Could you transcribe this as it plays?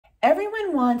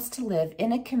Everyone wants to live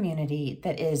in a community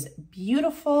that is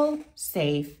beautiful,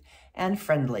 safe, and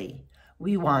friendly.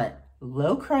 We want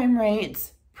low crime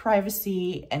rates,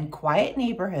 privacy, and quiet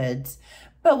neighborhoods,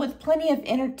 but with plenty of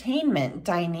entertainment,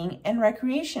 dining, and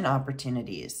recreation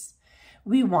opportunities.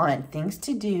 We want things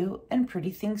to do and pretty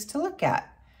things to look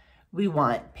at. We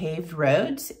want paved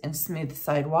roads and smooth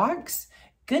sidewalks,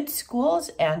 good schools,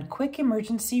 and quick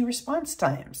emergency response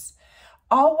times,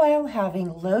 all while having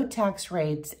low tax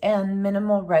rates and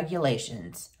minimal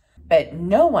regulations. But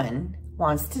no one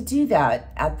wants to do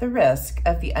that at the risk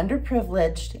of the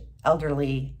underprivileged,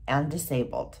 elderly, and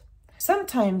disabled.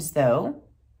 Sometimes, though,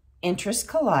 interests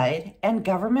collide and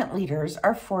government leaders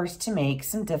are forced to make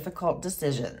some difficult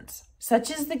decisions.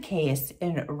 Such is the case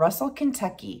in Russell,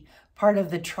 Kentucky, part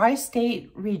of the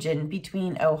tri-state region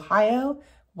between Ohio,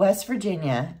 West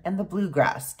Virginia, and the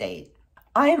Bluegrass State.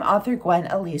 I am author Gwen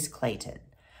Alyce Clayton.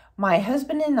 My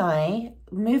husband and I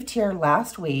moved here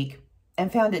last week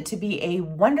and found it to be a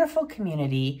wonderful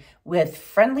community with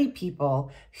friendly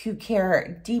people who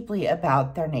care deeply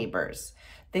about their neighbors.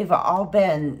 They've all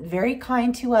been very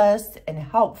kind to us and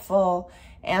helpful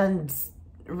and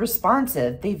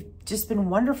responsive. They've just been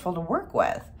wonderful to work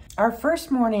with. Our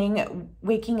first morning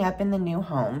waking up in the new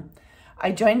home,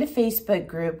 I joined a Facebook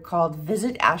group called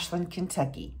Visit Ashland,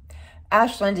 Kentucky.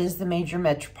 Ashland is the major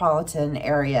metropolitan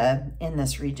area in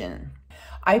this region.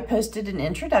 I posted an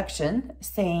introduction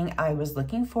saying I was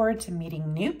looking forward to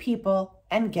meeting new people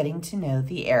and getting to know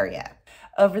the area.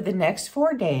 Over the next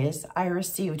 4 days, I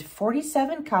received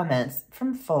 47 comments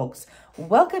from folks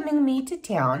welcoming me to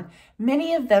town,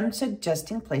 many of them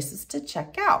suggesting places to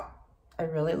check out. I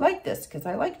really like this because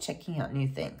I like checking out new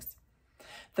things.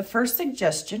 The first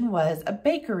suggestion was a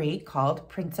bakery called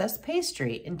Princess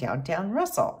Pastry in downtown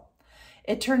Russell.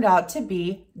 It turned out to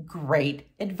be great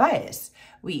advice.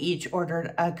 We each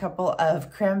ordered a couple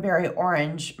of cranberry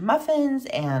orange muffins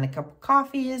and a couple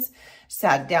coffees,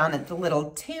 sat down at the little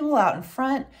table out in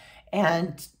front,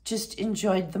 and just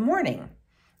enjoyed the morning.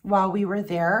 While we were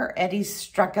there, Eddie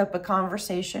struck up a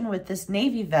conversation with this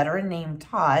Navy veteran named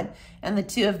Todd, and the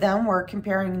two of them were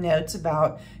comparing notes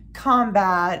about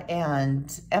combat and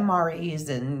MREs,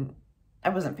 and I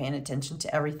wasn't paying attention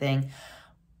to everything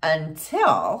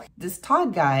until this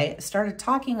Todd guy started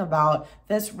talking about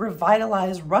this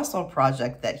Revitalize Russell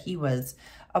project that he was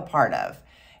a part of.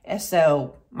 And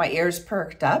so my ears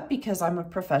perked up because I'm a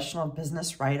professional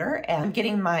business writer and I'm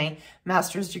getting my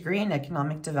master's degree in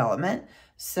economic development.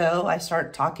 So I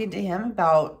start talking to him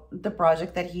about the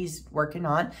project that he's working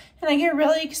on, and I get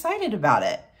really excited about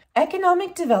it.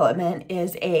 Economic development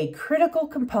is a critical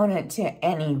component to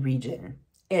any region.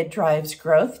 It drives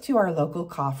growth to our local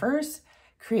coffers,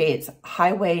 creates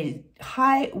high-wage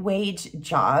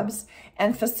jobs,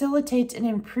 and facilitates an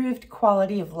improved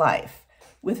quality of life.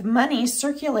 With money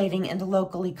circulating in the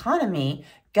local economy,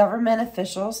 government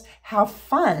officials have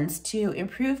funds to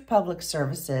improve public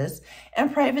services,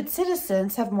 and private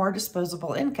citizens have more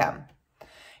disposable income.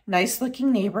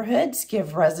 Nice-looking neighborhoods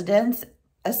give residents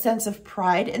a sense of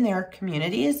pride in their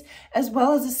communities, as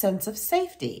well as a sense of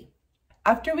safety.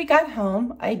 After we got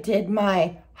home, I did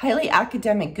my highly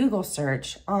academic Google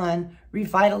search on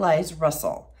Revitalize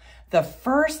Russell. The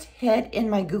first hit in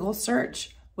my Google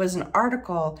search was an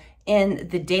article in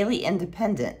the Daily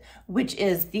Independent, which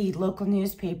is the local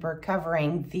newspaper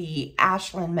covering the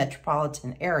Ashland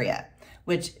metropolitan area,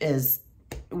 which is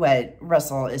what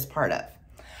Russell is part of.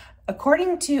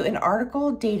 According to an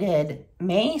article dated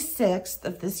May 6th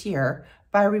of this year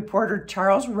by reporter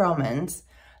Charles Romans,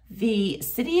 the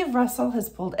city of Russell has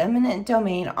pulled eminent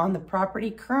domain on the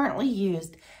property currently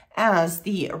used as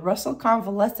the Russell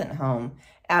Convalescent Home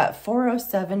at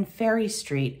 407 Ferry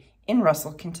Street in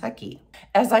Russell, Kentucky.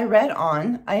 As I read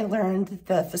on, I learned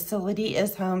the facility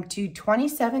is home to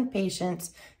 27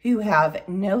 patients who have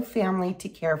no family to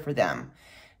care for them.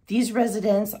 These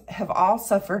residents have all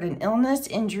suffered an illness,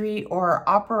 injury, or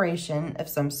operation of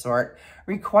some sort,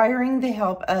 requiring the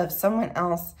help of someone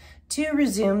else to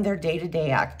resume their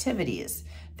day-to-day activities.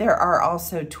 There are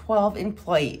also 12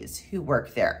 employees who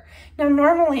work there. Now,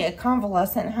 normally a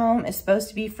convalescent home is supposed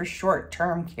to be for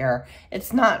short-term care.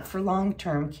 It's not for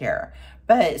long-term care.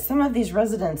 But some of these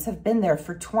residents have been there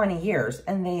for 20 years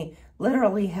and they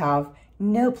literally have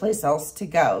no place else to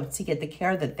go to get the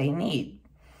care that they need.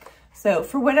 So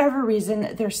for whatever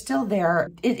reason, they're still there.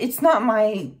 It's not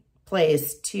my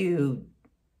place to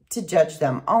judge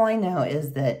them. All I know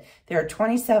is that there are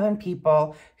 27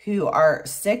 people who are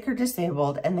sick or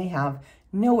disabled and they have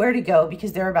nowhere to go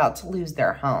because they're about to lose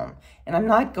their home. And I'm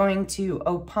not going to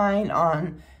opine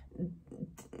on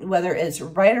whether it's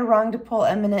right or wrong to pull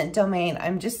eminent domain.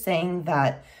 I'm just saying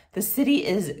that The city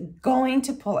is going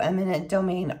to pull eminent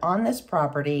domain on this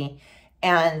property,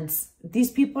 and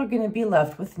these people are going to be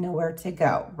left with nowhere to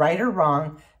go. Right or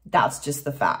wrong, that's just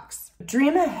the facts.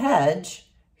 Dreama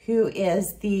Hedge, who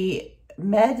is the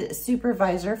med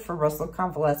supervisor for Russell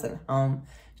Convalescent Home,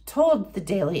 told the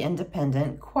Daily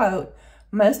Independent, quote,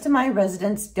 "Most of my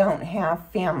residents don't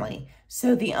have family,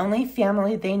 so the only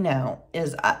family they know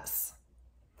is us."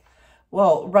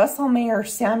 Well, Russell Mayor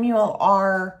Samuel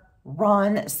R.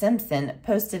 Ron Simpson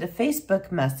posted a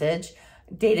Facebook message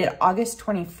dated August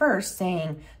 21st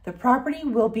saying, "The property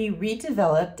will be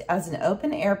redeveloped as an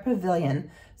open-air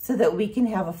pavilion so that we can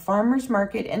have a farmer's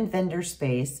market and vendor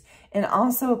space and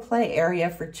also a play area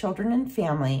for children and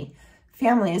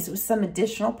families with some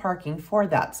additional parking for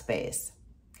that space."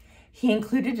 He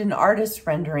included an artist's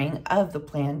rendering of the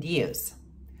planned use.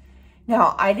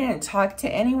 Now, I didn't talk to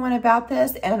anyone about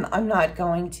this, and I'm not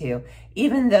going to,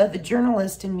 even though the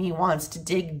journalist in me wants to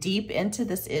dig deep into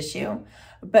this issue.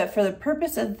 But for the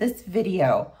purpose of this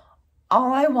video,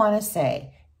 all I want to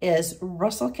say is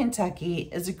Russell, Kentucky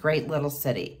is a great little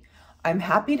city. I'm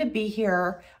happy to be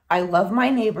here. I love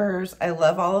my neighbors. I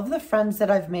love all of the friends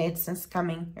that I've made since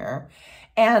coming here.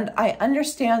 And I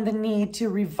understand the need to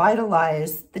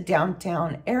revitalize the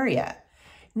downtown area.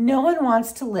 No one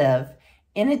wants to live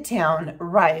in a town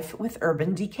rife with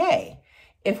urban decay.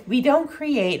 If we don't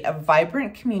create a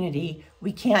vibrant community,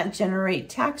 we can't generate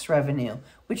tax revenue,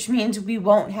 which means we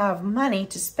won't have money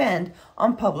to spend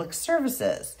on public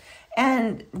services.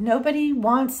 And nobody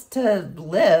wants to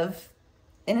live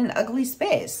in an ugly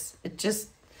space.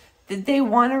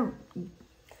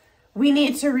 We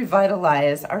need to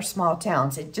revitalize our small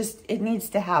towns. It needs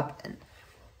to happen.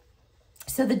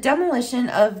 So the demolition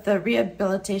of the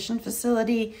rehabilitation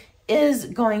facility is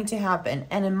going to happen.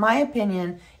 And in my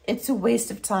opinion, it's a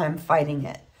waste of time fighting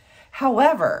it.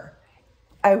 However,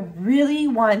 I really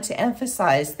want to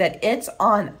emphasize that it's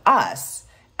on us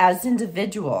as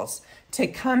individuals to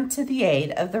come to the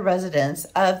aid of the residents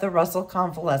of the Russell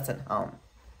Convalescent Home.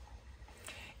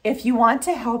 If you want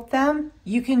to help them,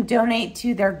 you can donate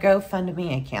to their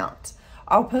GoFundMe account.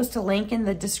 I'll post a link in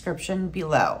the description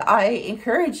below. I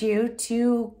encourage you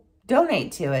to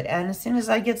donate to it, and as soon as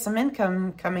I get some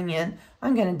income coming in,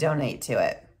 I'm going to donate to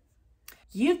it.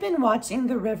 You've been watching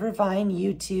the Rivervine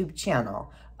YouTube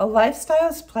channel, a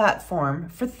lifestyles platform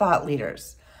for thought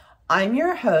leaders. I'm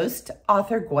your host,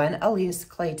 author Gwen Alyce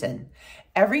Clayton.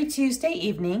 Every Tuesday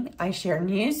evening, I share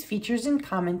news, features, and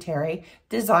commentary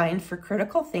designed for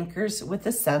critical thinkers with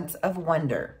a sense of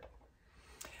wonder.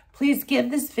 Please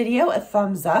give this video a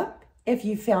thumbs up if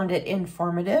you found it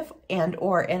informative and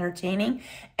or entertaining,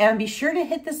 and be sure to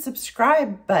hit the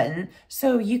subscribe button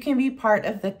so you can be part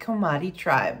of the Komati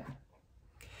tribe.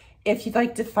 If you'd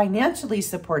like to financially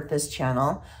support this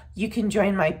channel, you can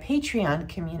join my Patreon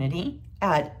community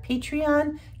at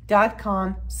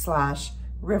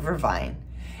patreon.com/Rivervine.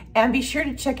 And be sure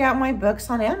to check out my books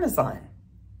on Amazon.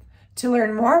 To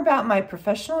learn more about my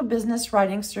professional business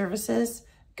writing services,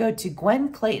 go to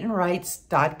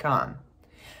GwenClaytonWrites.com.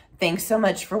 Thanks so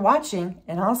much for watching,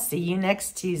 and I'll see you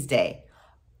next Tuesday.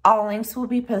 All links will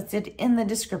be posted in the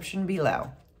description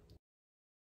below.